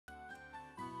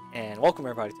And welcome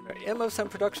everybody to another MO7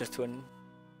 Productions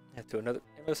another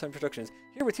MO7 Productions.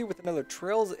 Here with you with another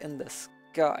Trails in the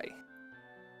Sky.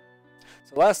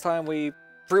 So last time we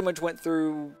pretty much went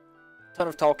through a ton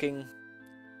of talking,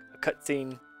 a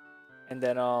cutscene, and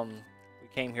then we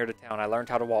came here to town. I learned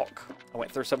how to walk. I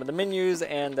went through some of the menus,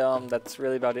 and that's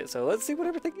really about it. So let's see what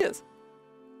everything is.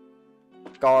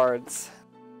 Guards.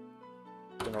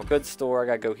 General goods store. I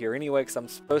gotta go here anyway because I'm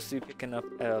supposed to be picking up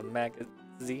a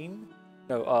magazine.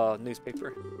 No,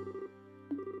 newspaper.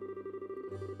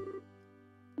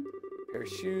 Pair of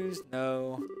shoes?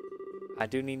 No. I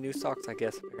do need new socks, I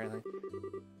guess, apparently.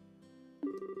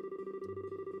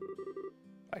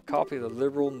 I copy the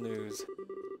liberal news.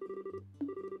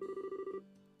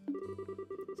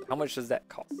 So how much does that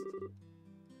cost?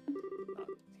 Not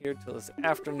here till this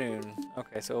afternoon.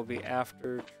 Okay, so it'll be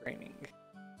after training.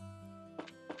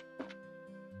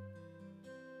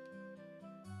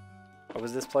 What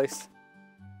was this place?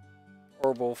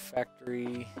 Orbital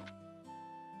Factory.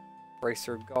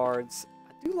 Bracer Guards.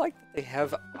 I do like that they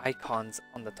have icons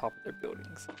on the top of their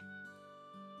buildings.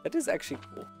 That is actually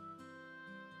cool.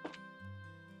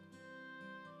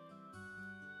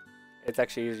 It's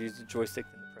actually easier to use the joystick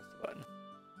than to press the button.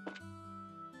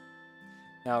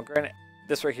 Now, granted,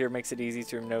 this right here makes it easy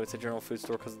to know it's a general food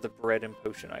store because of the bread and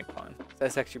potion icon. So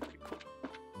that's actually pretty cool.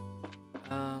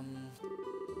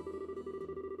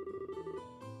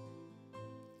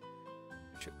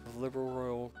 Liberal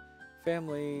Royal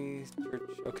Family Church.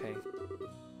 Okay.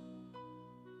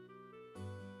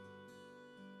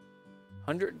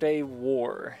 100-Day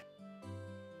War.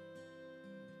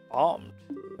 Bombed.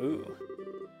 Ooh.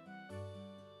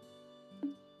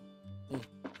 Right,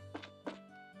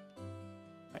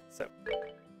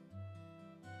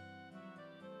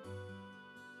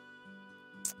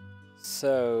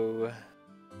 so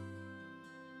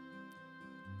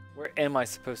where am I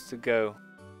supposed to go?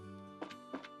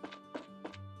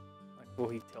 Will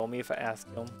he tell me if I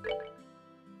ask him?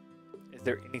 Is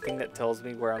there anything that tells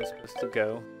me where I'm supposed to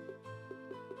go?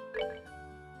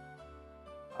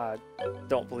 I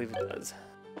don't believe it does.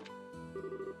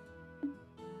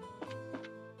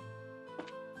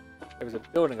 There was a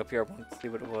building up here. I wanted to see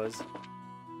what it was.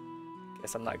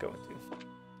 Guess I'm not going to.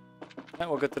 Alright,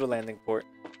 we'll go to the landing port.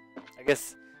 I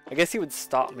guess he would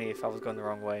stop me if I was going the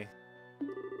wrong way.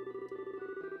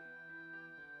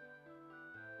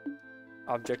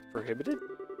 Object prohibited?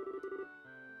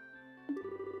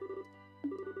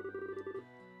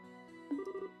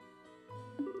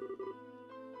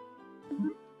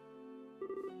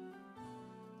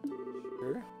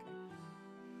 Sure.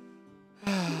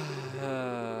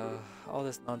 All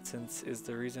this nonsense is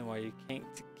the reason why you can't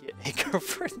get a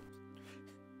girlfriend.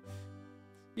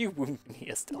 You wound me,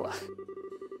 Estella.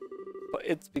 But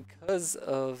it's because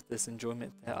of this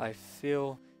enjoyment that I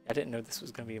feel... I didn't know this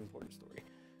was going to be an important story.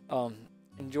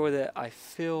 Enjoy that I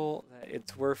feel that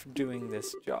it's worth doing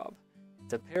this job.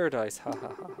 It's a paradise, ha ha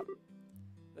ha ha.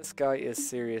 This guy is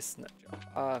serious nut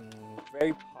job.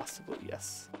 Very possibly,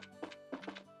 yes.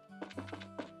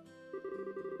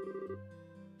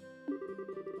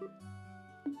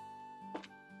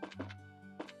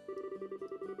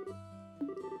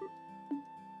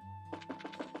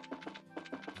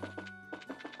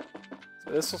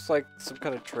 So this looks like some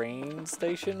kind of train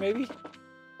station, maybe?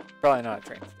 Probably not a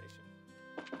train station.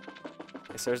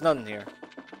 Okay, so there's nothing here.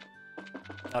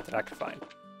 Not that I could find.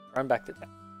 Run back to town.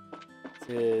 This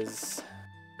is...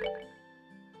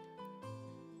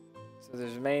 So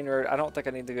there's a main road. I don't think I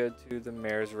need to go to the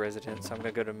mayor's residence, so I'm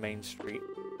going to go to Main Street.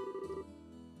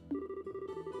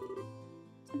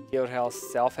 Guild House,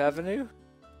 South Avenue?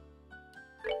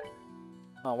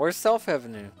 Oh, where's South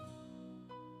Avenue?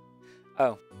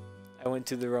 Oh, I went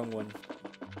to the wrong one.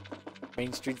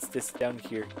 Main Street's this down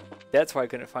here. That's why I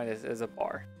couldn't find it as a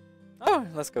bar. Oh,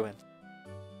 let's go in.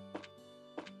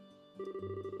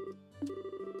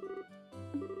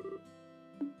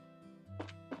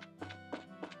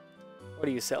 What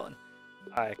are you selling?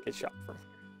 I could shop from here.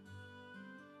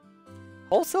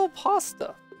 Wholesale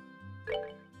pasta.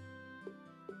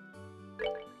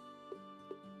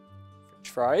 French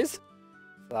fries.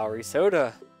 Flowery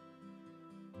soda.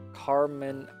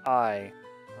 Carmen Eye.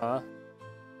 Huh?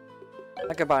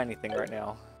 I could buy anything right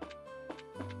now.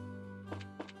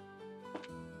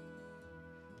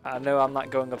 I know I'm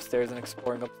not going upstairs and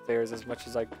exploring upstairs as much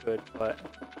as I could, but...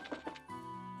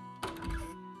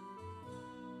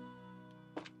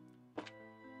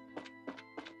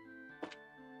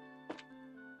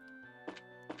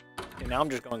 And now I'm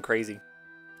just going crazy.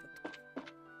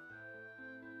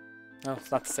 No,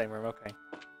 it's not the same room, okay.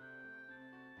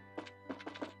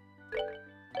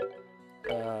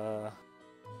 Yeah.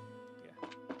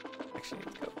 Actually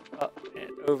need to go Up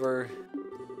and over.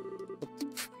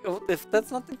 If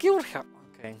that's not the guild house.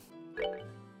 Okay.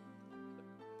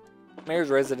 Mayor's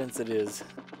residence it is.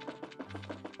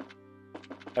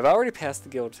 I've already passed the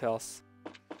guild house.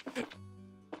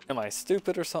 Am I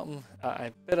stupid or something?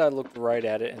 I bet I looked right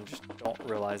at it and just don't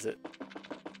realize it.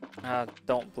 I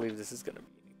don't believe this is going to be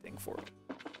anything for me.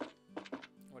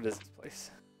 What is this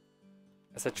place?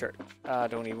 It's a church. I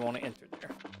don't even want to enter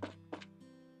there.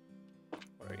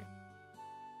 What are you?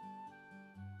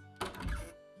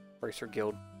 Bracer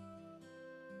Guild.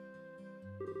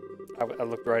 I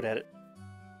looked right at it.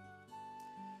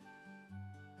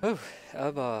 Oh,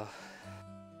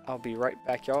 I'll be right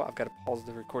back, y'all. I've got to pause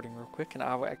the recording real quick, and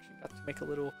I'll actually got to make a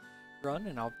little run,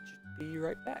 and I'll just be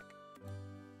right back.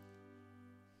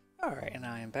 Alright, and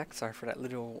I am back. Sorry for that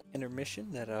little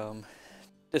intermission that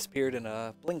disappeared in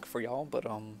a blink for y'all, but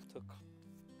took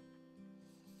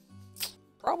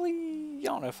probably, I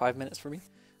don't know, 5 minutes for me.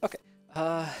 Okay,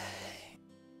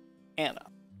 Anna.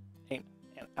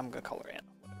 I'm gonna call her Anna,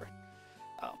 whatever.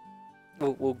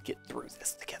 We'll get through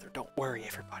this together. Don't worry,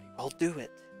 everybody. We'll do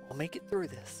it. We'll make it through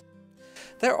this.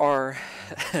 There are...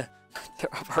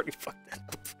 I've already fucked that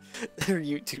up. There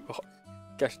you two are.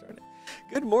 Gosh darn it.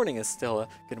 Good morning, Estella.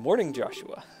 Good morning,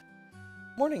 Joshua.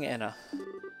 Morning, Anna.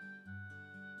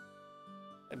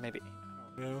 Maybe Anna,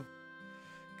 I don't know.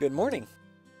 Good morning.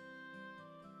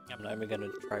 I'm not even going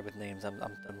to try with names. I'm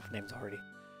done with names already.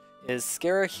 Is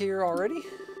Skara here already?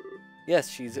 Yes,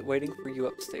 she's waiting for you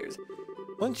upstairs.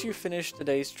 Once you finish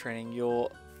today's training,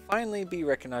 you'll finally be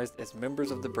recognized as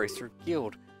members of the Bracer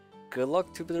Guild. Good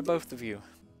luck to the both of you.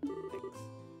 Thanks.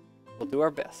 We'll do our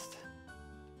best.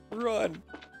 Run!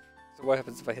 So what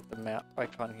happens if I hit the map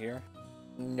icon here?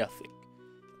 Nothing.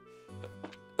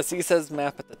 Let's see, it says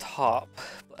map at the top.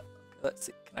 But let's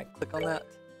see, can I click on that?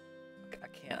 Okay, I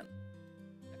can.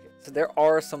 Okay, so there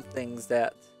are some things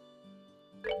that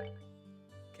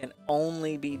can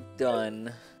only be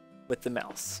done with the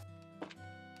mouse.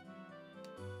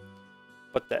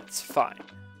 But that's fine.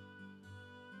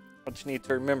 I just need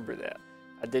to remember that.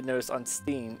 I did notice on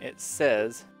Steam it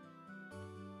says...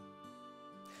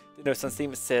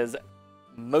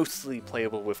 mostly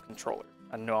playable with controller.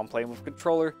 I know I'm playing with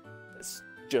controller. That's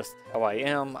just how I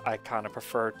am. I kind of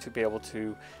prefer to be able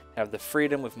to have the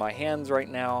freedom with my hands right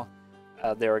now.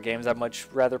 There are games I much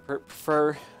rather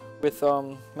prefer with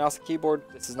mouse and keyboard.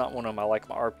 This is not one of them. I like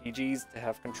my RPGs to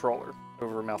have controller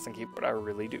over mouse and keyboard. I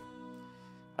really do.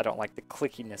 I don't like the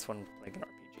clickiness when playing an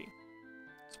RPG.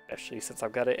 Especially since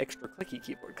I've got an extra clicky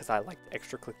keyboard, because I like the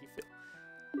extra clicky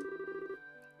feel.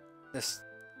 The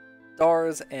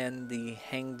Stars and the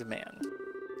Hanged Man.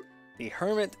 The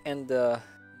Hermit and the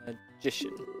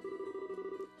Magician.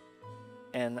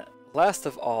 And last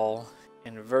of all,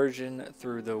 Inversion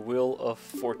through the Wheel of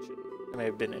Fortune. It may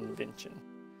have been Invention.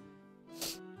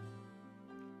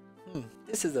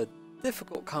 This is a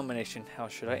difficult combination. How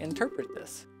should I interpret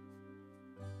this?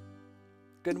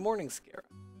 Good morning, Skara.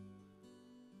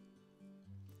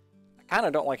 I kind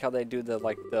of don't like how they do the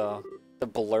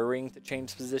blurring to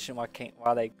change position.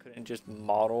 Why they couldn't just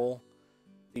model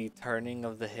the turning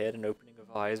of the head and opening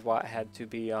of eyes? Why it had to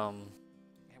be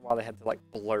why they had to like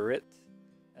blur it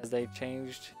as they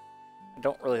changed? I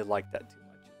don't really like that too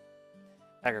much.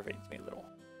 It aggravates me a little.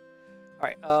 All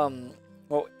right.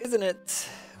 Well, isn't it?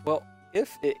 Well,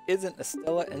 if it isn't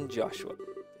Estella and Joshua,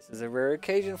 this is a rare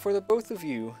occasion for the both of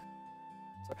you.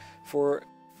 For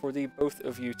the both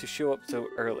of you to show up so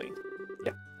early.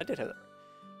 Yeah, I did have that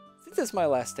right. Since it's my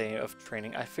last day of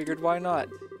training, I figured why not?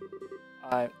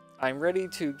 I'm ready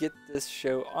to get this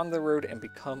show on the road and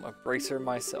become a bracer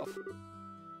myself.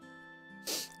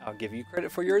 I'll give you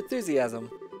credit for your enthusiasm,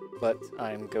 but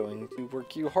I'm going to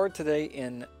work you hard today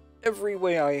in every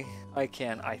way I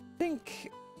can. I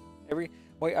think every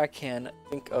way I can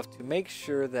think of to make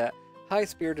sure that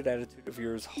high-spirited attitude of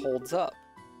yours holds up.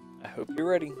 I hope you're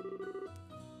ready.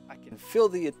 I can feel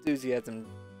the enthusiasm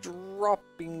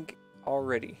dropping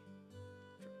already.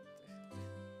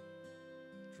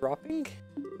 Dropping?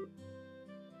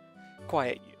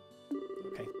 Quiet you.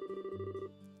 Okay.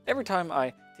 Every time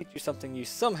I teach you something, you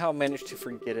somehow manage to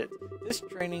forget it. This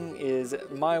training is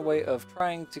my way of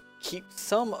trying to keep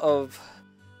some of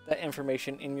that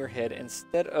information in your head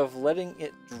instead of letting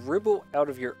it dribble out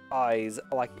of your eyes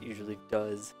like it usually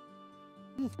does.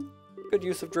 Good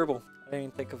use of dribble. I didn't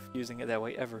even think of using it that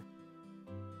way ever.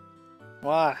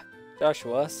 Why,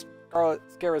 Joshua,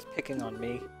 Skara's picking on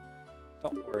me.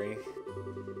 Don't worry.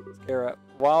 Skara,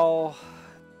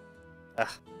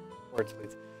 words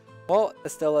please. While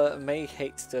Estella may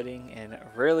hate studying and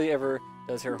rarely ever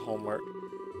does her homework,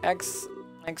 acts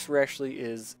rashly,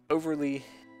 is overly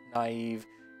naive,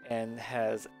 and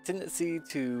has a tendency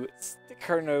to stick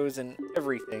her nose in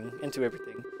into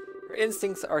everything. Her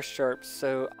instincts are sharp,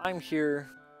 so I'm here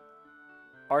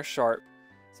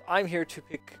to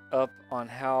pick up on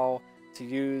how to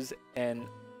use an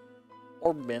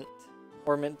ornament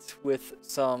with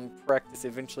some practice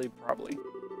eventually, probably.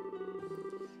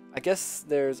 I guess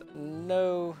there's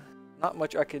not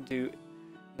much I can do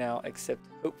now except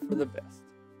hope for the best.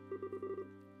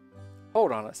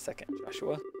 Hold on a second,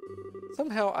 Joshua.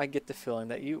 Somehow I get the feeling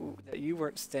that you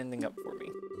weren't standing up for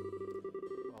me.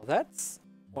 Well, that's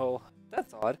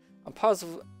odd. I'm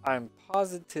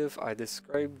positive I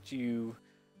described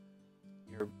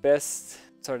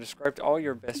described all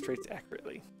your best traits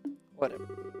accurately. Whatever.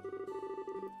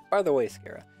 By the way,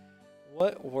 Scara,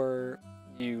 what were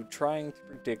you trying to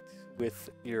predict with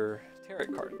your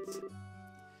tarot cards?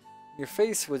 Your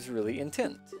face was really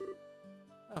intent.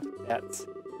 Oh,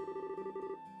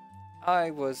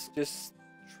 I was just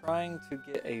trying to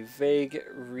get a vague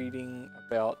reading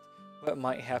about what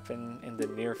might happen in the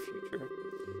near future.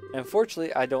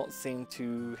 Unfortunately, I don't seem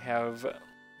to have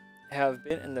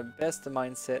been in the best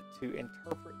mindset to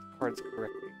interpret the cards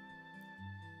correctly.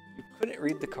 You couldn't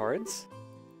read the cards?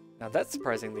 Now that's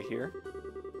surprising to hear.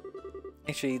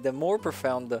 Actually, the more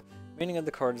profound the meaning of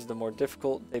the cards, the more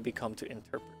difficult they become to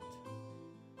interpret.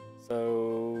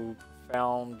 So,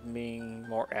 profound meaning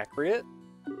more accurate,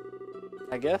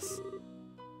 I guess?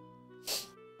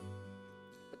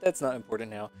 But that's not important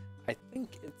now. I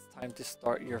think it's time to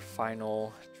start your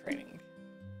final training.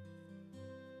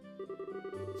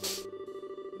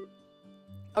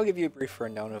 I'll give you a brief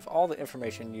rundown of all the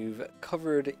information you've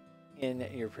covered in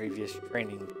your previous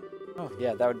training. Oh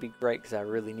yeah, that would be great because I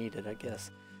really need it, I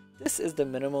guess. This is the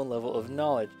minimum level of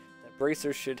knowledge that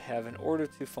bracers should have in order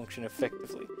to function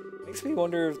effectively. Makes me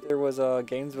wonder if there was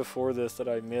games before this that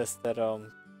I missed that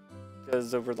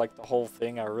because over like the whole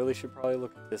thing, I really should probably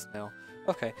look at this now.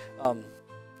 Okay, and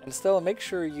Stella, make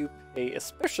sure you pay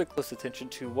especially close attention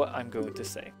to what I'm going to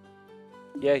say.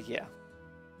 Yeah.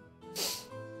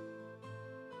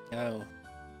 Oh.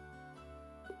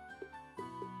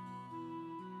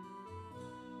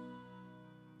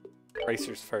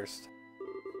 Bracers first.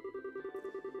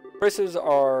 Bracers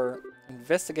are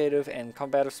investigative and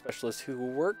combative specialists who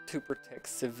work to protect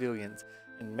civilians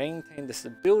and maintain the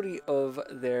stability of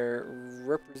their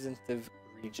representative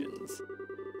regions.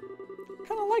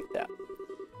 Kind of like that.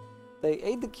 They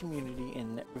aid the community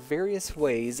in various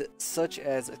ways, such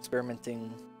as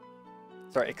exterminating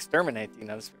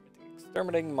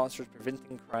monsters,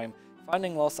 preventing crime,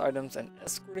 finding lost items, and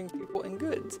escorting people and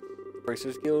goods. The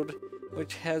Bracers Guild,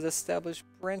 which has established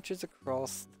branches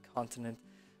across the continent,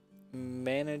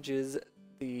 manages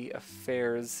the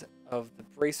affairs of the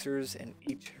Bracers in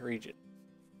each region.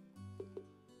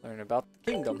 Learn about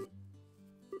the kingdom.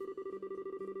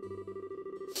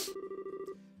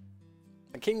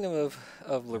 The kingdom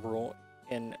of Liberal,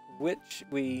 in which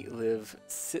we live,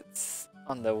 sits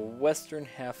on the western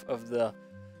half of the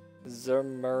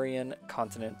Zermurian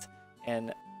continent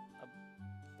and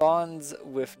bonds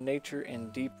with nature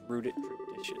and deep-rooted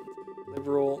traditions.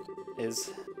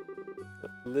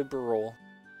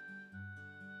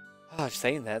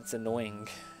 Saying that's annoying.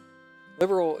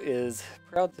 Liberal is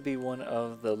proud to be one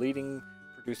of the leading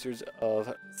producers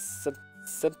of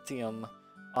septium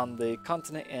on the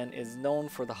continent and is known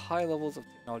for the high levels of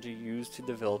technology used to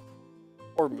develop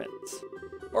ornaments.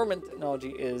 Ornament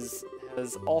technology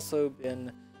has also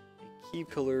been a key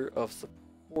pillar of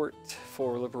support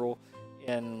for Liberal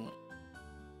in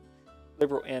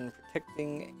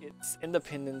protecting its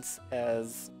independence,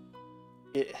 as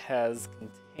it has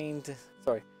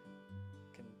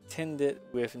contended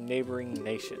with neighboring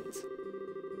nations.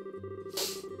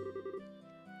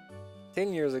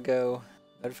 10 years ago,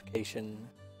 notification.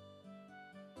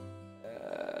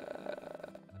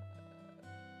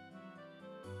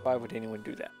 Why would anyone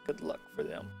do that? Good luck for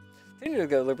them. 10 years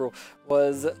ago, Liberal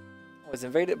was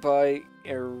invaded by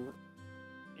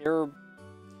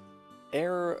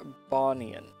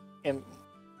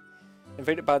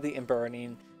invaded by the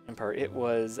Erebonian Empire. It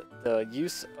was the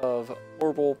use of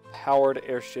orbital-powered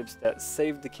airships that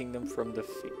saved the kingdom from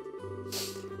defeat.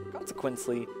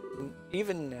 Consequently,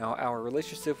 even now, our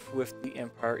relationship with the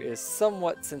Empire is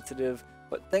somewhat sensitive,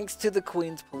 but thanks to the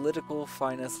Queen's political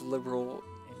finesse, Liberal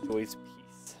enjoys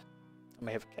peace. I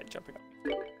may have a cat jumping up.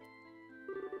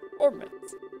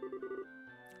 Ornaments.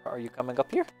 Are you coming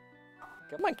up here?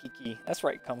 Come on, Kiki. That's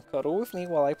right, come cuddle with me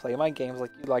while I play my games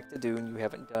like you like to do and you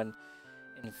haven't done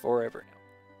in forever now.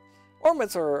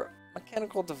 Ornaments are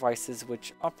mechanical devices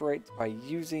which operate by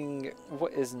using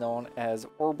what is known as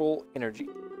orbital energy.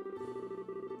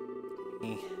 Let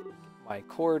me get my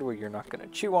cord where you're not going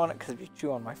to chew on it, because if you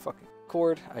chew on my fucking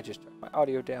cord, I just turned my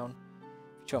audio down. If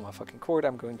you chew on my fucking cord,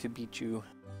 I'm going to beat you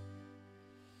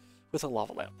with a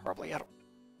lava lamp, probably. I don't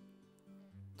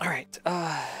know. Alright,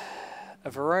 a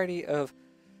variety of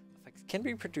effects can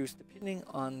be produced depending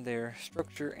on their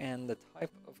structure and the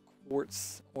type of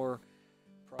quartz or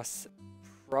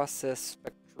process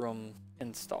spectrum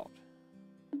installed.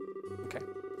 Okay.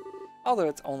 Although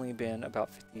it's only been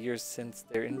about 50 years since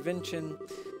their invention,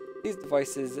 these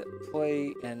devices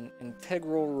play an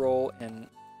integral role in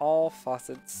all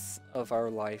facets of our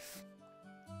life.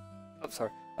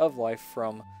 Of life,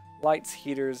 from lights,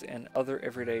 heaters, and other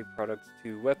everyday products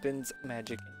to weapons,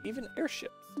 magic, and even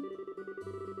airships.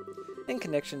 In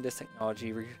connection, this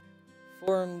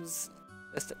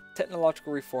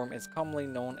technological reform is commonly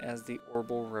known as the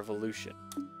Orbital Revolution.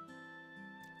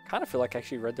 Kind of feel like I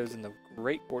actually read those in the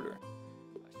great order.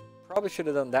 Probably should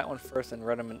have done that one first and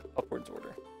read them in upwards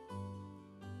order.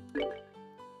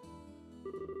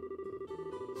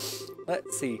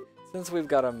 Let's see. Since we've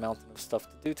got a mountain of stuff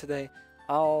to do today,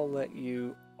 I'll let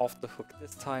you off the hook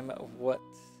this time.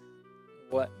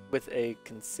 With a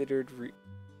considered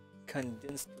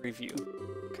condensed review.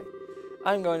 Okay.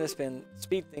 I'm going to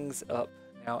speed things up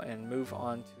now and move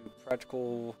on to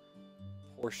practical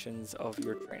portions of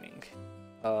your training.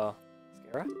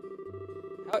 Scara?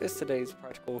 How is today's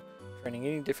practical training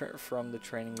any different from the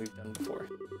training we've done before?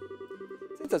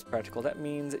 Since it's practical, that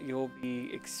means you'll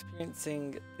be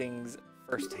experiencing things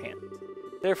firsthand.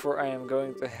 Therefore, I am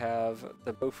going to have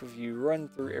the both of you run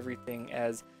through everything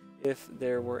as if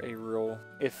this were a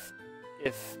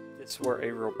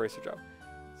real bracer job.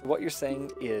 So what you're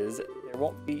saying is there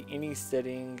won't be any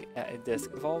sitting at a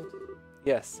desk involved?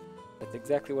 Yes, that's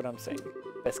exactly what I'm saying.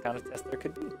 Best kind of test there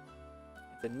could be.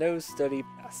 It's a no study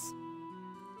pass.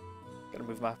 Gotta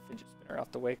move my fidget spinner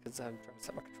out the way because I'm trying to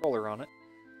set my controller on it.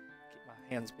 Keep my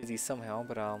hands busy somehow,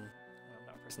 but when I'm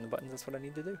not pressing the buttons, that's what I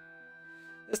need to do.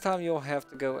 This time you'll have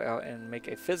to go out and make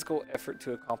a physical effort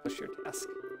to accomplish your task.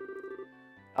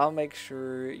 I'll make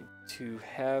sure to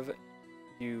have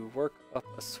you work up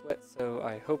a sweat, so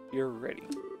I hope you're ready.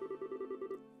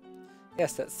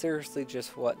 Yes, that's seriously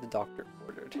just what the doctor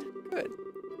ordered. Good.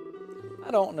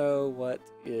 I don't know what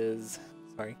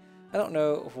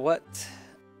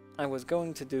I was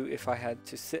going to do if I had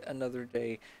to sit another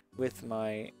day with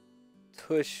my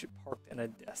tush parked in a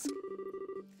desk.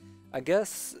 I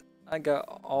guess I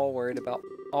got all worried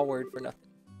for nothing.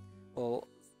 Well,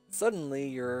 suddenly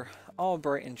you're all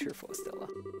bright and cheerful, Estella.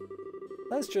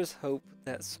 Let's just hope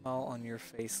that smile on your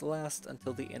face lasts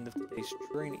until the end of today's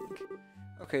training.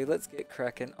 Okay, let's get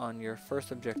cracking on your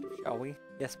first objective, shall we?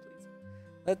 Yes, please.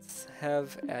 Let's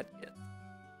have at it.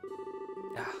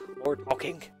 More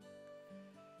talking.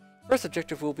 First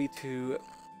objective will be to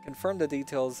confirm the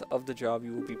details of the job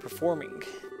you will be performing.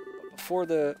 But before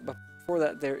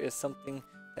that, there is something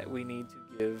that we need to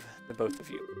give the both of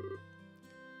you.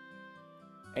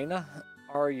 Aina,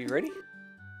 are you ready?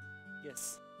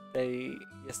 Yes, they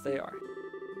are.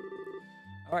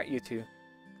 Alright, you two.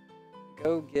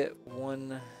 Go get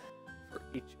one for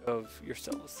each of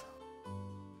yourselves.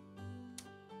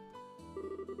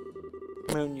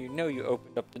 Moon, you know you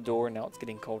opened up the door, now it's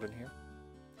getting cold in here.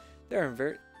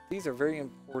 These are very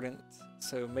important,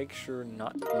 so make sure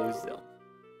not to lose them.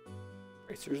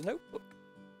 Bracer's notebook.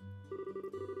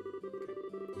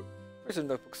 Bracer's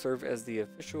notebook serve as the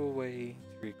official way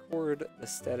to record the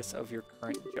status of your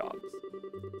current jobs.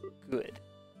 Good.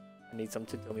 I need someone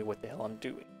to tell me what the hell I'm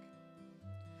doing.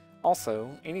 Also,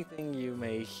 anything you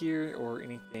may hear or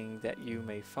anything that you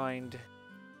may find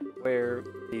where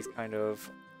these kind of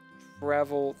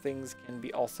travel things can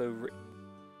be also written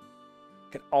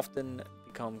can often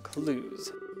become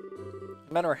clues.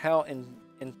 No matter how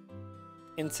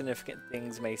insignificant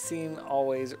things may seem,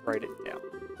 always write it down.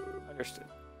 Understood.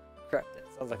 Crap, that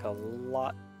sounds like a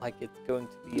lot like it's going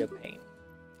to be a pain.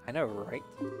 I know, right?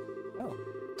 Oh,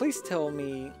 please tell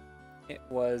me it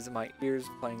was my ears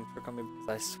playing trick on me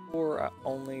because I swore I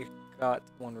only got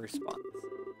one response.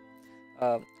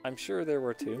 I'm sure there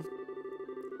were two.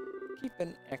 Keeping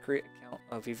an accurate account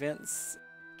of events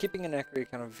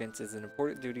is an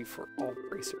important duty for all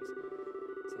bracers.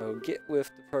 So get with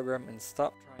the program and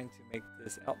stop trying to make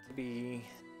this out to be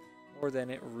more than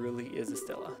it really is,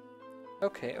 Estella.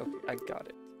 Okay, I got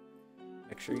it.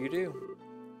 Make sure you do.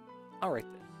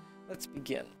 Alright then, let's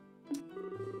begin.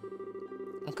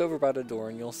 Look over by the door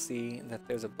and you'll see that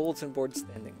there's a bulletin board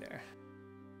standing there.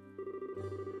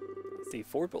 I see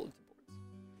 4 bulletin boards.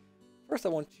 First I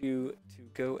want you to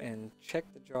go and check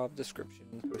the job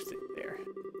description posted there.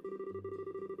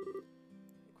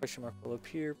 Question mark will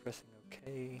appear, pressing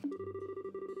OK.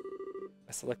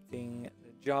 By selecting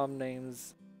the job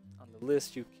names on the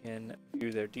list, you can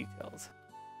view their details.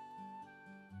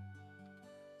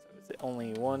 So is it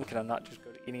only one? Can I not just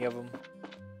go to any of them?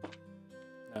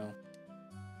 No.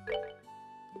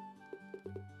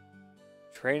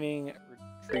 Training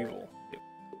retrieval. Yep.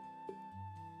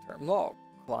 Term log.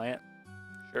 Client.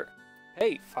 Sure.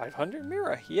 Hey, 500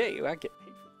 Mira. Yay, I get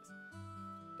paid for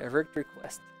this. Direct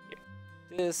request.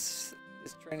 Yay. This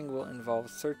training will involve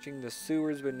searching the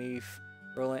sewers beneath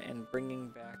Roland and bringing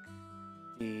back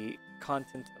the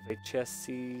content of a chest.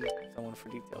 See someone for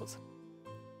details.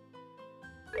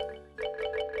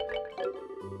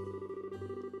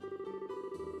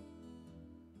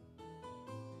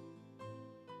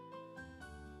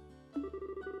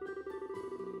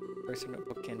 Bracer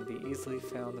notebook can be easily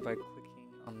found by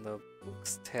clicking on the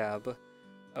Books tab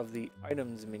of the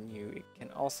Items menu. It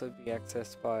can also be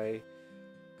accessed by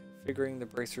configuring the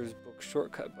Bracer's book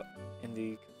shortcut button in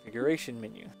the Configuration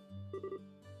menu.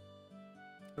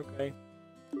 Okay,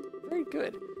 very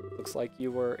good. Looks like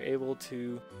you were able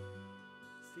to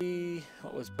see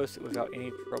what was posted without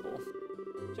any trouble.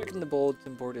 Checking the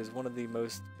bulletin board is one of the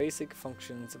most basic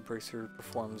functions a Bracer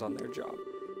performs on their job.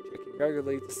 Checking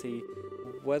regularly to see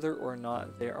whether or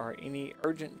not there are any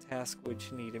urgent tasks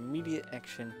which need immediate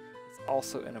action is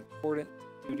also an important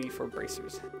duty for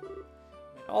Bracers. I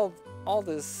mean, all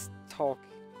this talk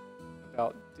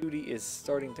about duty is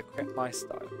starting to cramp my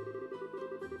style.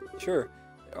 Sure,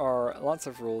 there are lots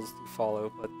of rules to follow,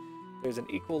 but there's an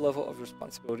equal level of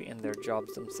responsibility in their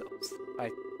jobs themselves. I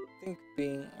think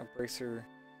being a Bracer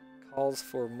calls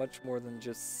for much more than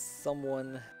just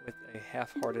someone with a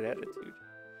half-hearted attitude.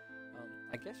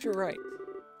 I guess you're right.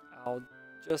 I'll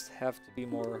just have to be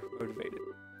more motivated.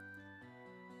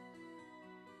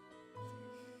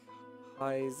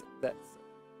 Highs, that's...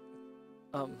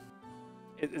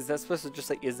 is that supposed to just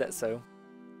say, is that so?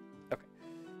 Okay.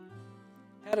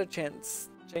 Had a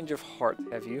change of heart,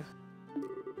 have you?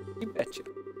 You betcha.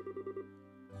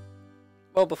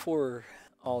 Well, before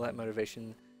all that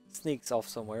motivation sneaks off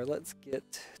somewhere, let's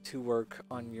get to work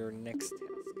on your next task.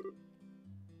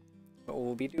 What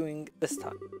we'll be doing this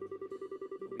time.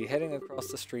 We'll be heading across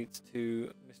the streets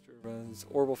to Mr. Run's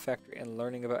Orbital Factory and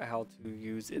learning about how to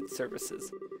use its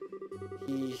services.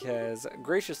 He has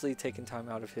graciously taken time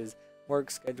out of his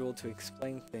work schedule to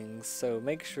explain things, so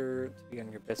make sure to be on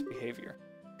your best behavior.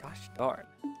 Gosh darn.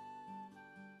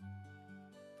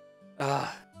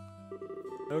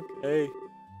 Okay.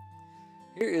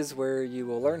 Here is where you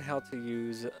will learn how to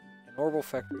use an Orbital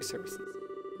Factory services.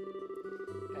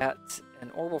 At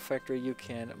an Orbital Factory, you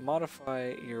can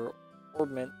modify your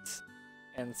orbment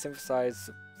and synthesize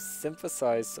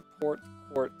support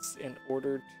quartz in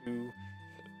order to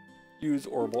use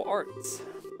orbital arts.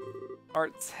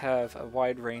 Arts have a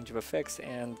wide range of effects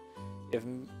and, if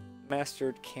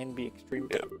mastered, can be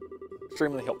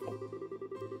extremely helpful.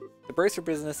 The Bracer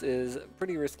business is a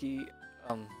pretty risky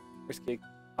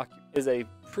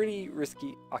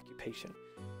occupation.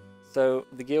 So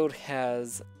the guild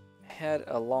has had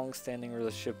a long-standing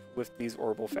relationship with these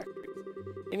orbital factories.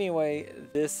 Anyway,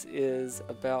 this is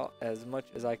about as much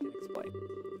as I can explain.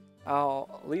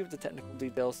 I'll leave the technical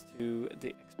details to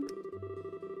the expert.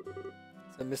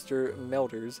 So Mr.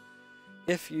 Melders,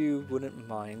 if you wouldn't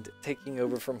mind taking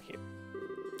over from here.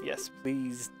 Yes,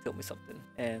 please tell me something.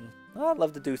 And I'd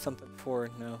love to do something before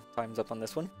time's up on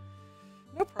this one.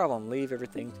 No problem, leave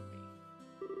everything to me.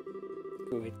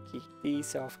 Good kitty,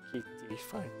 soft kitty,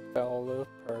 fine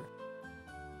developer.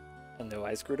 I know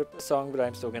I screwed up the song, but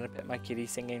I'm still gonna pet my kitty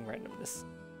singing randomness.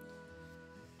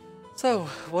 So,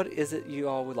 what is it you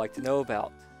all would like to know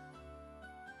about?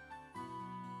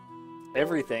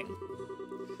 Everything.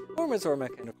 Orbits are a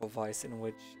mechanical device in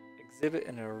which exhibit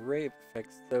an array of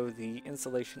effects, though the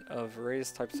installation of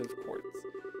various types of quartz.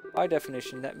 By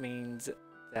definition, that means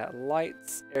that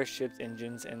lights, airships,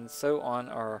 engines, and so on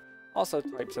are also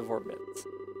types of orbits.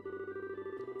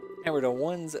 However, the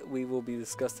ones that we will be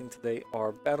discussing today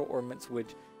are battle orbits,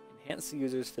 which enhance the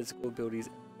user's physical abilities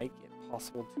and make it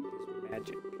possible to use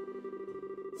magic.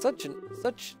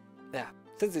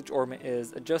 Since each orbit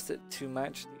is adjusted to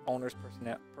match the owner's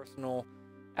personal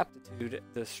aptitude,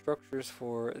 the structures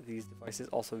for these devices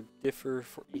also differ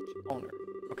for each owner.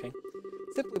 Okay,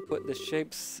 simply put, the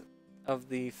shapes of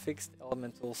the fixed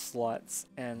elemental slots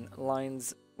and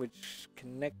lines which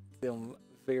connect them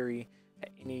vary at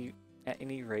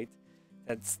any rate.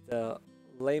 That's the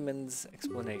layman's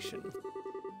explanation.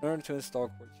 In order to install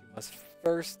quartz, you must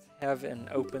first have an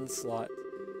open slot.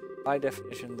 By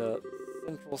definition, the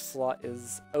central slot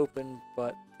is open,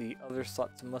 but the other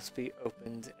slots must be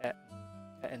opened at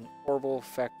an orbital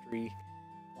factory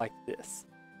like this.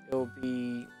 It'll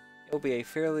it'll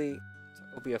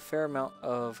be a fair amount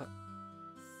of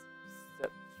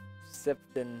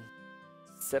septith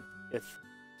to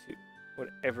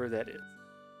whatever that is.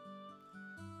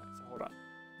 Alright, so hold on.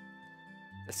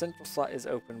 The central slot is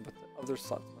open, but the other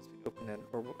slots must be open and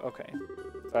okay.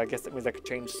 So I guess that means I could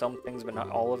change some things, but not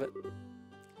all of it.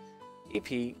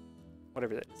 EP,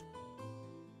 whatever that is,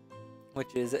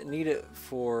 which is needed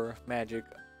for magic,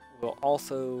 will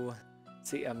also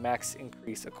see a max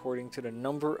increase according to the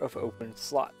number of open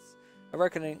slots. I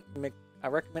recommend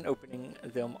opening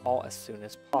them all as soon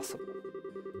as possible.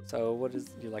 So what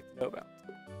does you like to know about?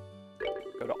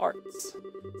 Go to arts.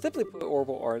 Simply put,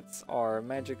 orbital arts are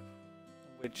magic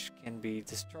which can be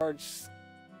discharged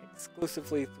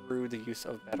exclusively through the use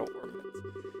of battle ornaments.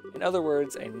 In other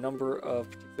words, a number of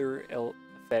particular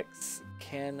effects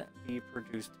can be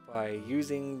produced by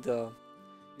using the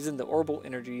orbital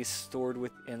energy stored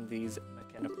within these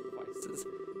mechanical devices.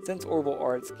 Since orbital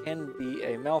arts can be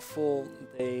a mouthful,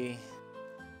 they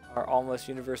are almost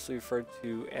universally referred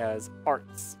to as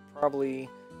arts. Probably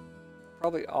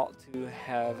ought to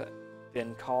have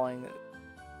been called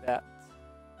that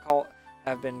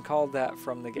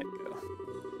from the get-go.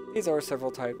 There are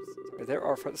several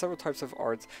types of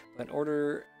arts, but in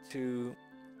order to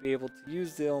be able to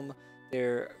use them,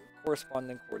 their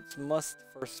corresponding quartz must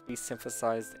first be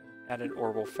synthesized at an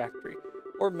orbital factory.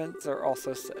 Ornaments are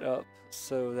also set up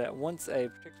so that once a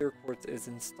particular quartz is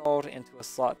installed into a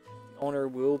slot, the owner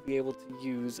will be able to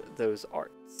use those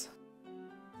arts.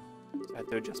 So I have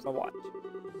to adjust my watch.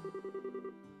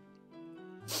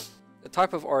 The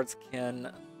type of arts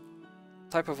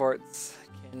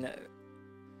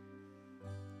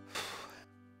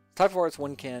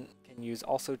one can use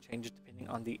also changes depending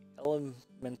on the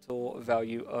elemental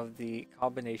value of the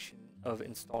combination of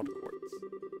installed quartz.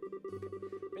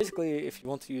 Basically, if you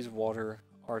want to use water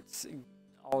arts,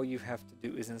 all you have to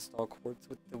do is install quartz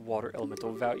with the water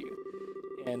elemental value.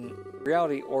 In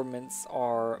reality, ornaments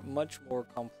are much more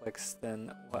complex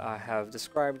than what I have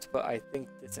described, but I think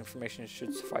this information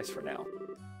should suffice for now.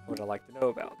 What I like to know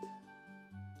about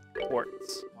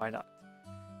quartz. Why not?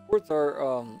 Quartz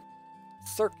are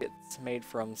circuits made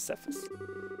from cephas.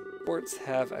 Quartz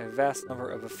have a vast number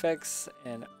of effects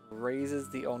and raises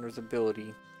the owner's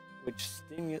ability, which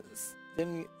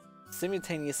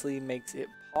simultaneously makes it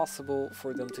possible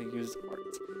for them to use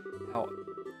art.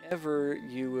 However,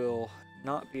 you will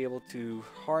not be able to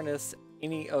harness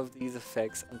any of these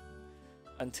effects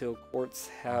until quartz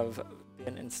have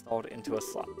been installed into a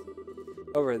slot.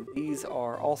 However, these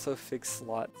are also fixed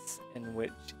slots in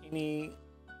which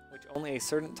only a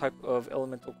certain type of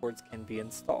elemental quartz can be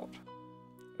installed.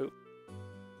 Ooh.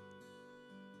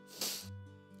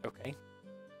 Okay.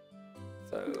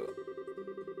 So,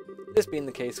 this being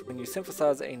the case, when you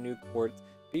synthesize a new quartz,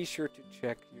 be sure to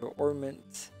check your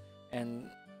ornament and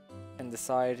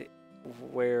decide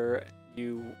where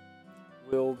you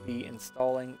will be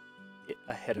installing it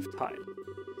ahead of time.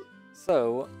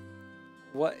 So,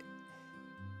 what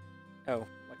I'd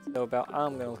like to know about,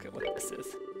 I'm going to look at what this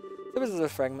is. So this is a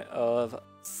fragment of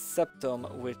septum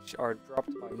which are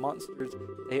dropped by monsters.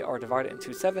 They are divided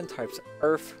into 7 types: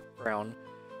 earth, ground,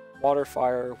 water,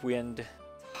 fire, wind,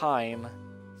 time,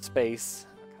 space,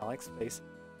 I kind of like space,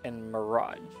 and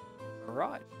mirage.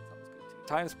 Mirage sounds good too.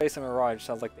 Time, space, and mirage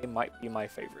sounds like they might be my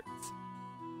favorites.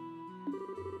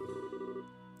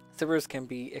 Silvers can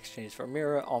be exchanged for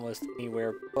mirror almost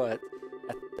anywhere, but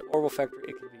at the orbital factory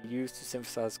it can be used to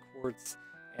synthesize quartz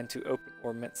and to open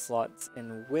ornament slots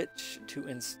in which to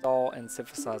install and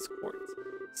synthesize quartz.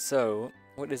 So,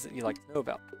 what is it you like to know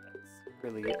about? That's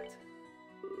really it.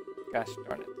 Gosh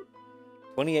darn it.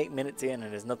 28 minutes in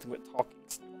and there's nothing but talking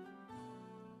still.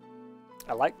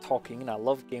 I like talking and I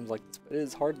love games like this, but it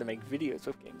is hard to make videos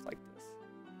with games like this.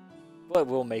 But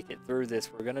we'll make it through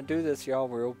this. We're gonna do this, y'all.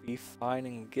 We'll be fine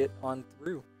and get on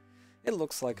through. It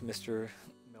looks like Mr.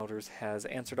 Melders has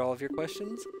answered all of your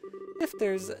questions. If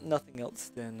there's nothing else,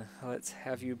 then let's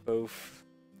have you both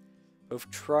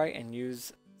try and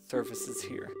use surfaces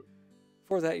here.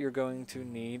 For that, you're going to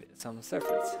need some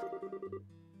separates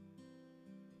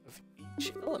of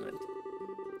each element.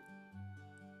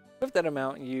 With that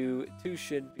amount, you too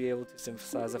should be able to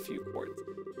synthesize a few quartz.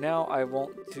 Now I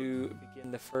want to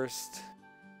begin the first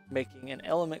making an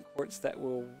element quartz that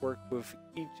will work with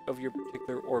each of your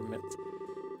particular ornaments.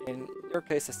 In your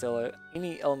case, Estella,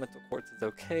 any elemental quartz is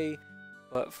okay,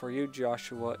 but for you,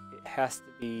 Joshua, it has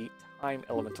to be time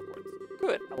elemental quartz.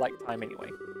 Good, I like time anyway.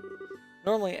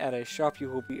 Normally at a shop you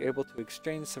will be able to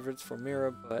exchange separates for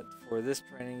mirror, but for this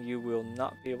training you will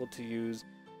not be able to use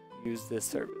this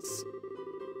service.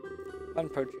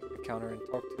 Approaching the counter and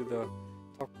talk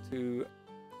to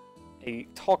a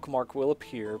talk mark will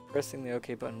appear. Pressing the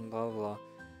OK button, blah blah blah.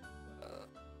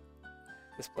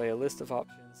 Display a list of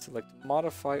options. Select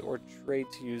modify or trade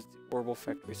to use the Orbital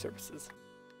Factory services.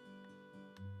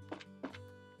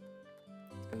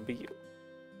 It's gonna be you.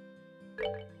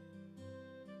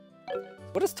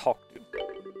 What does talk do?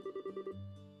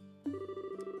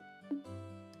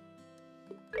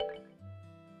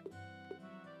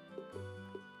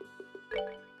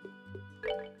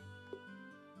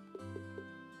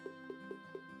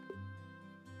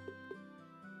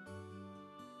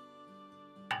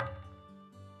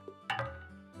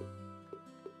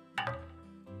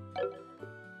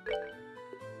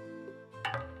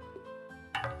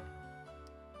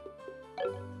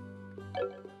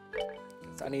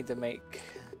 I need to make...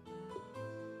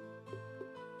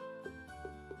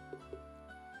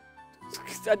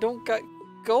 I don't got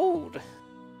gold!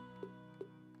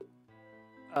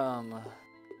 That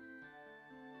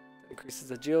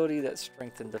increases agility, that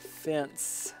strengthens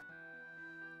defense,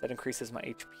 that increases my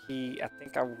HP. I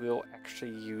think I will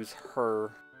actually use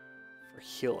her for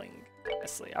healing,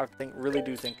 honestly. I really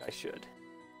do think I should.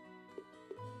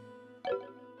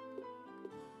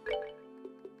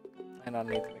 And I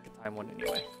need to make a time one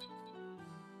anyway.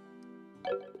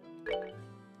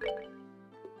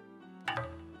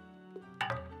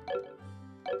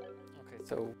 Okay,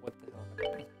 so what the hell am I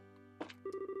doing?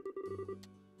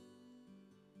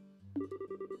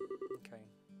 Okay.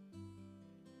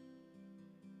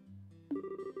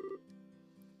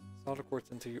 Slot a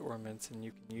quartz into your ornaments and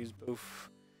you can use both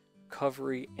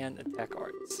recovery and attack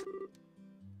arts.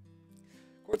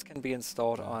 Quartz can be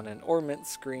installed on an ornament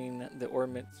screen. The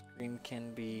ornament screen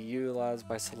can be utilized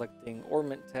by selecting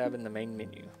Ornament tab in the main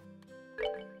menu.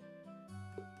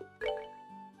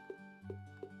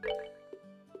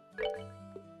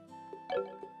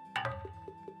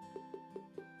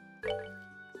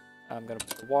 I'm gonna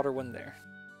put the water one there.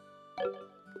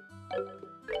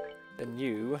 Then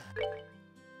you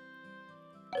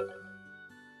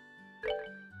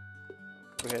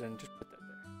go ahead and just put that there.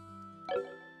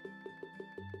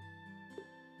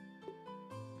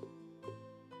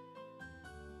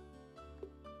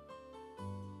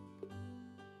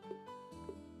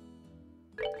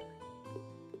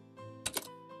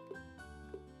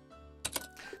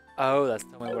 Oh, that's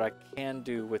telling me what I can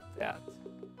do with that,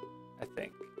 I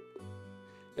think.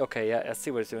 Okay, yeah, I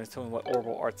see what it's doing. It's telling me what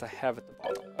orbital arts I have at the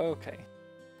bottom. Okay.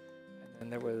 And then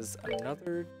there was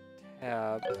another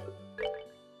tab.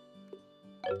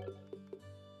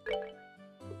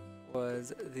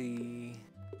 Was the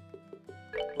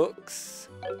books.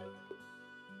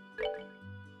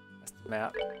 That's the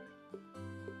map.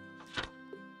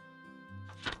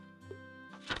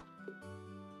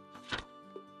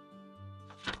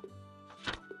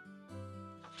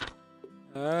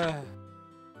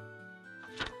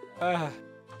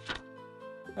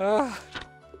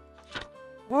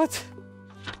 What?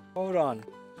 Hold on.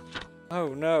 Oh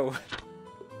no.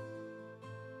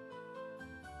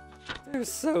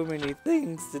 There's so many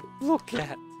things to look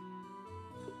at.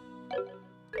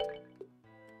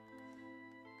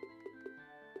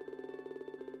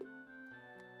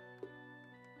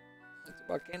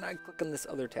 Why can't I click on this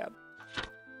other tab?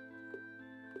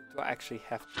 Do I actually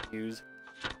have to use...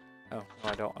 Oh, no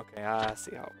I don't. Okay, I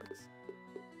see how it works.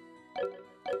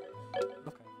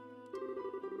 Okay.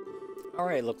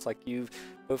 Alright, looks like you've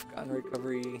both gotten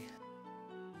recovery.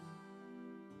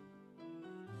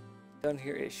 Down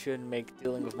here, it should make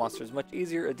dealing with monsters much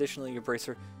easier. Additionally, your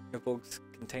bracer notebooks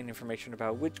contain information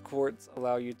about which quartz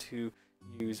allow you to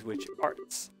use which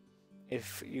arts.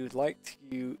 If you'd like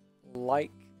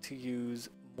to use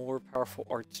more powerful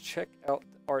arts, check out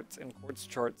the arts and quartz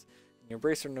charts in your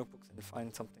bracer notebooks and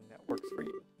find something that works for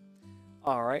you.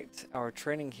 Alright, our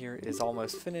training here is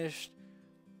almost finished.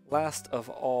 Last of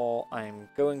all, I'm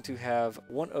going to have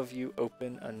one of you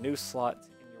open a new slot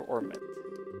in your ornament.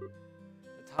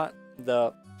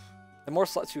 The more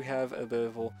slots you have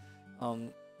available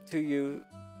to you,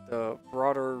 the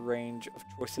broader range of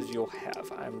choices you'll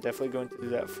have. I'm definitely going to do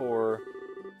that for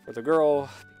the girl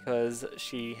because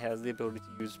she has the ability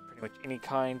to use pretty much any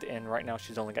kind, and right now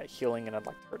she's only got healing, and I'd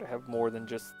like her to have more than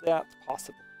just that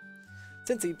possible.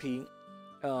 Since EP,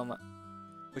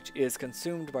 which is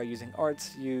consumed by using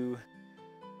arts,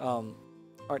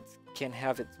 arts can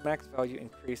have its max value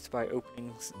increased by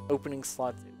opening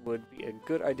slots. It would be a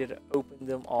good idea to open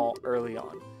them all early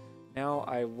on. Now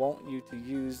I want you to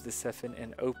use the Cephon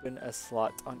and open a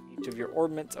slot on each of your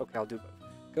ornaments. Okay, I'll do both.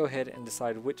 Go ahead and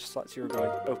decide which slots you're going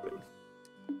to open.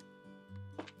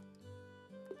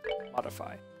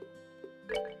 Modify.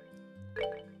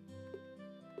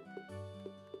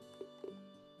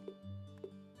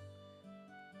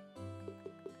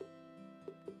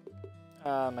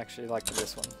 I'm actually liking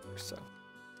this one first, so.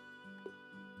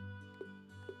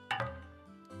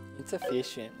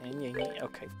 Insufficient.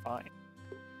 Okay, fine.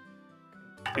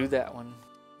 Do that one.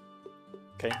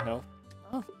 Okay, no.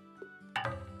 Oh.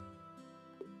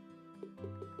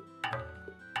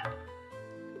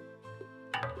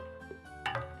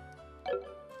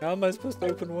 How am I supposed to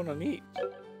open one on each?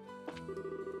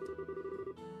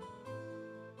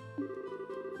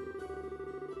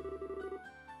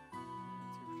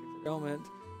 Element,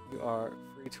 you are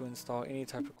free to install any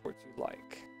type of quartz you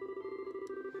like.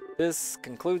 This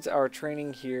concludes our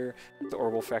training here at the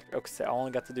Orbital Factory. Okay, so I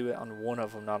only got to do it on one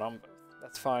of them, not on both.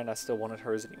 That's fine, I still wanted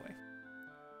hers anyway.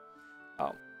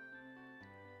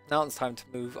 Now it's time to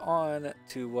move on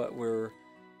to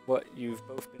what you've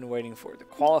both been waiting for, the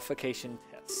qualification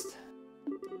test.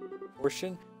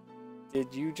 Portion?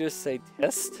 Did you just say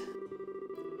test?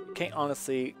 You can't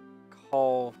honestly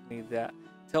call me that.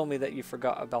 Tell me that you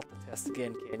forgot about the test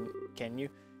again, can you?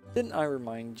 Didn't I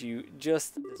remind you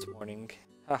just this morning?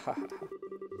 Ha ha ha.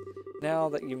 Now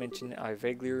that you mention it, I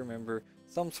vaguely remember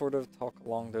some sort of talk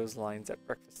along those lines at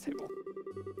breakfast table.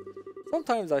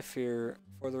 Sometimes I fear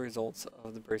for the results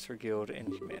of the Bracer Guild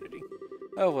and humanity.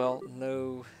 Oh well,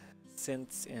 no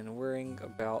sense in worrying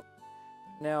about.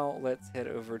 Now let's head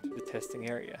over to the testing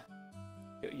area.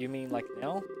 You mean like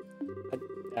now?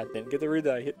 I didn't get to read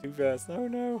that, I hit too fast. Oh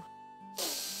no.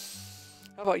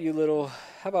 How about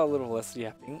a little less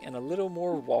yapping and a little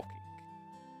more walking?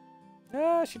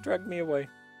 Ah, she dragged me away.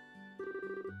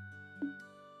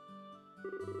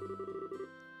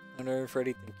 No,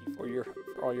 Freddy, thank you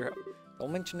for all your help.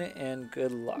 Don't mention it and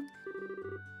good luck.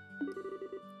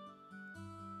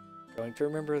 Going to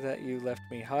remember that you left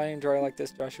me high and dry like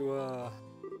this, Joshua.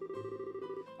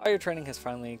 All your training has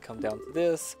finally come down to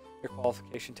this. Your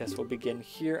qualification test will begin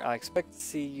here. I expect to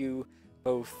see you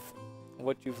both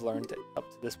what you've learned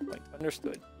up to this point.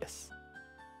 Understood? Yes.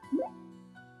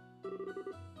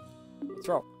 What's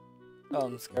wrong?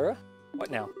 Scara? What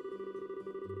now?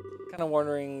 Kind of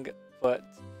wondering, but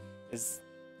is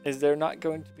there not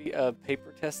going to be a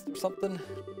paper test or something?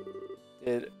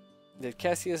 Did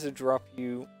Cassius drop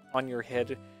you on your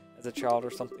head as a child or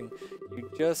something?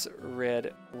 You just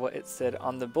read what it said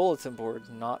on the bulletin board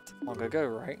not long ago,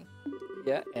 right?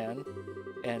 Yeah, and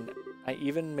I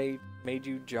even made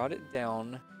you jot it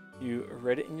down. You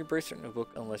read it in your bracelet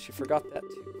notebook, unless you forgot that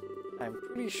too. I'm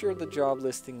pretty sure the job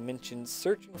listing mentions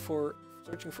searching for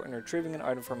and retrieving an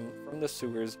item from the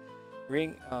sewers.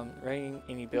 Ringing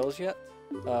any bells yet?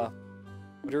 What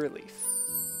a relief.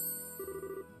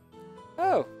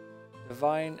 Oh,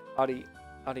 divine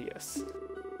adios.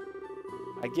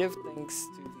 I give thanks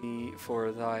to thee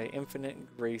for thy infinite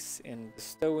grace in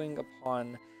bestowing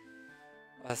upon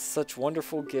us such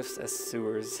wonderful gifts as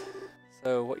sewers.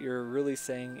 So what you're really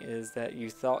saying is that you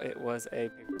thought it was a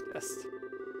paper test.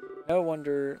 No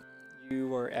wonder you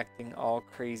were acting all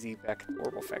crazy back at the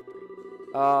Orbital Factory.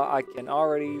 I can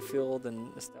already feel the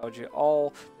nostalgia.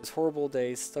 All those horrible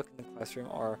days stuck in the classroom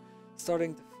are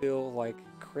starting to feel like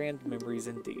grand memories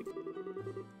indeed.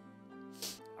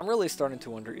 I'm really starting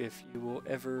to wonder if you will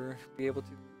ever be able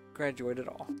to graduate at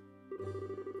all.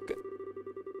 Good.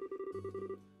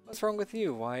 What's wrong with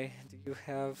you? Why do you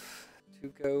have to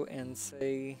go and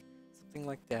say something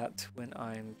like that when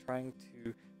I'm trying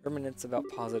to reminisce about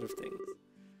positive things?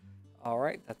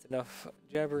 Alright, that's enough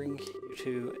jabbering, you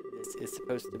two. This is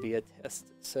supposed to be a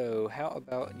test. So how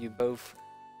about the both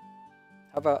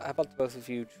of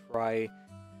you try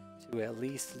to at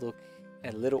least look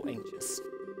a little anxious?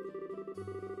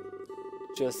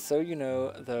 Just so you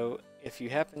know, though, if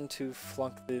you happen to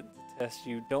flunk the test,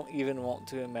 you don't even want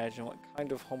to imagine what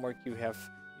kind of homework you have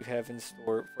in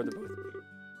store for the both of you.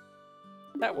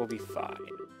 That will be fine.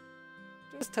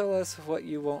 Just tell us what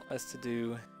you want us to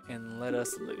do and let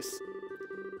us loose.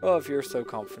 Well, if you're so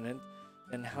confident,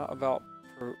 then how about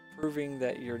proving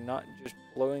that you're not just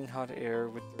blowing hot air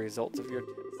with the results of your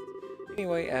test?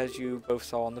 Anyway, as you both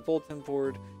saw on the bulletin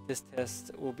board, this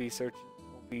test will be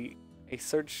a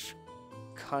search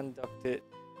conducted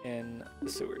in the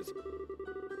sewers.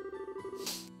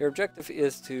 Your objective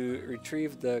is to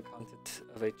retrieve the content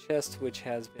of a chest which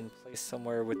has been placed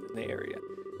somewhere within the area.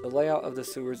 The layout of the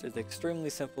sewers is extremely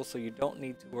simple, so you don't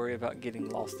need to worry about getting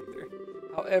lost either.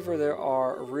 However, there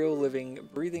are real living,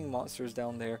 breathing monsters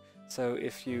down there, so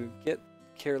if you get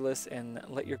careless and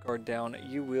let your guard down,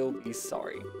 you will be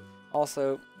sorry.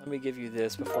 Also, let me give you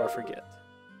this before I forget.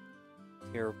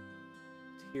 Tear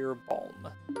Balm.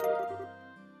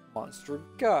 Monster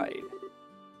Guide.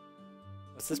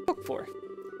 What's this book for?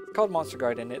 It's called Monster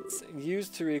Guide, and it's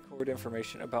used to record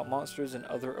information about monsters and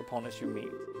other opponents you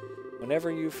meet.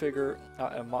 Whenever you figure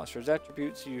out a monster's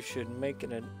attributes, you should make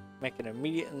an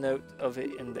immediate note of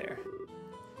it in there.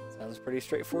 Sounds pretty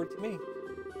straightforward to me.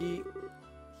 He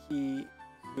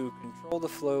who control the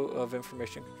flow of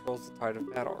information controls the tide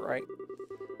of battle, right?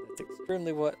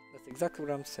 That's exactly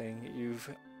what I'm saying. You've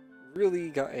really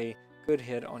got a good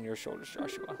head on your shoulders,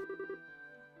 Joshua.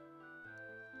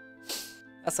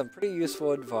 That's some pretty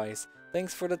useful advice.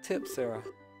 Thanks for the tip, Sarah.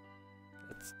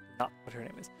 That's not what her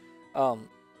name is.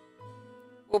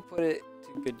 We'll put it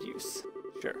to good use.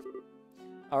 Sure.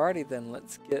 Alrighty then,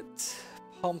 let's get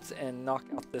pumped and knock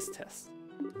out this test.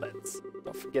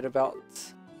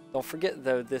 Don't forget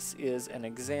though, this is an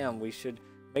exam. We should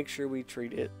make sure we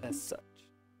treat it as such.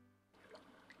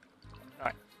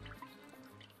 Alright.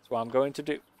 That's what I'm going to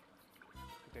do.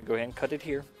 I'm going to go ahead and cut it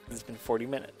here. It's been 40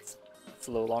 minutes. It's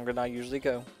a little longer than I usually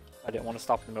go. I didn't want to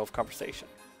stop in the middle of conversation.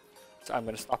 So I'm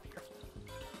going to stop here.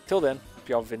 Till then, hope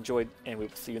y'all have enjoyed, and we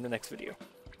will see you in the next video.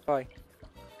 Bye.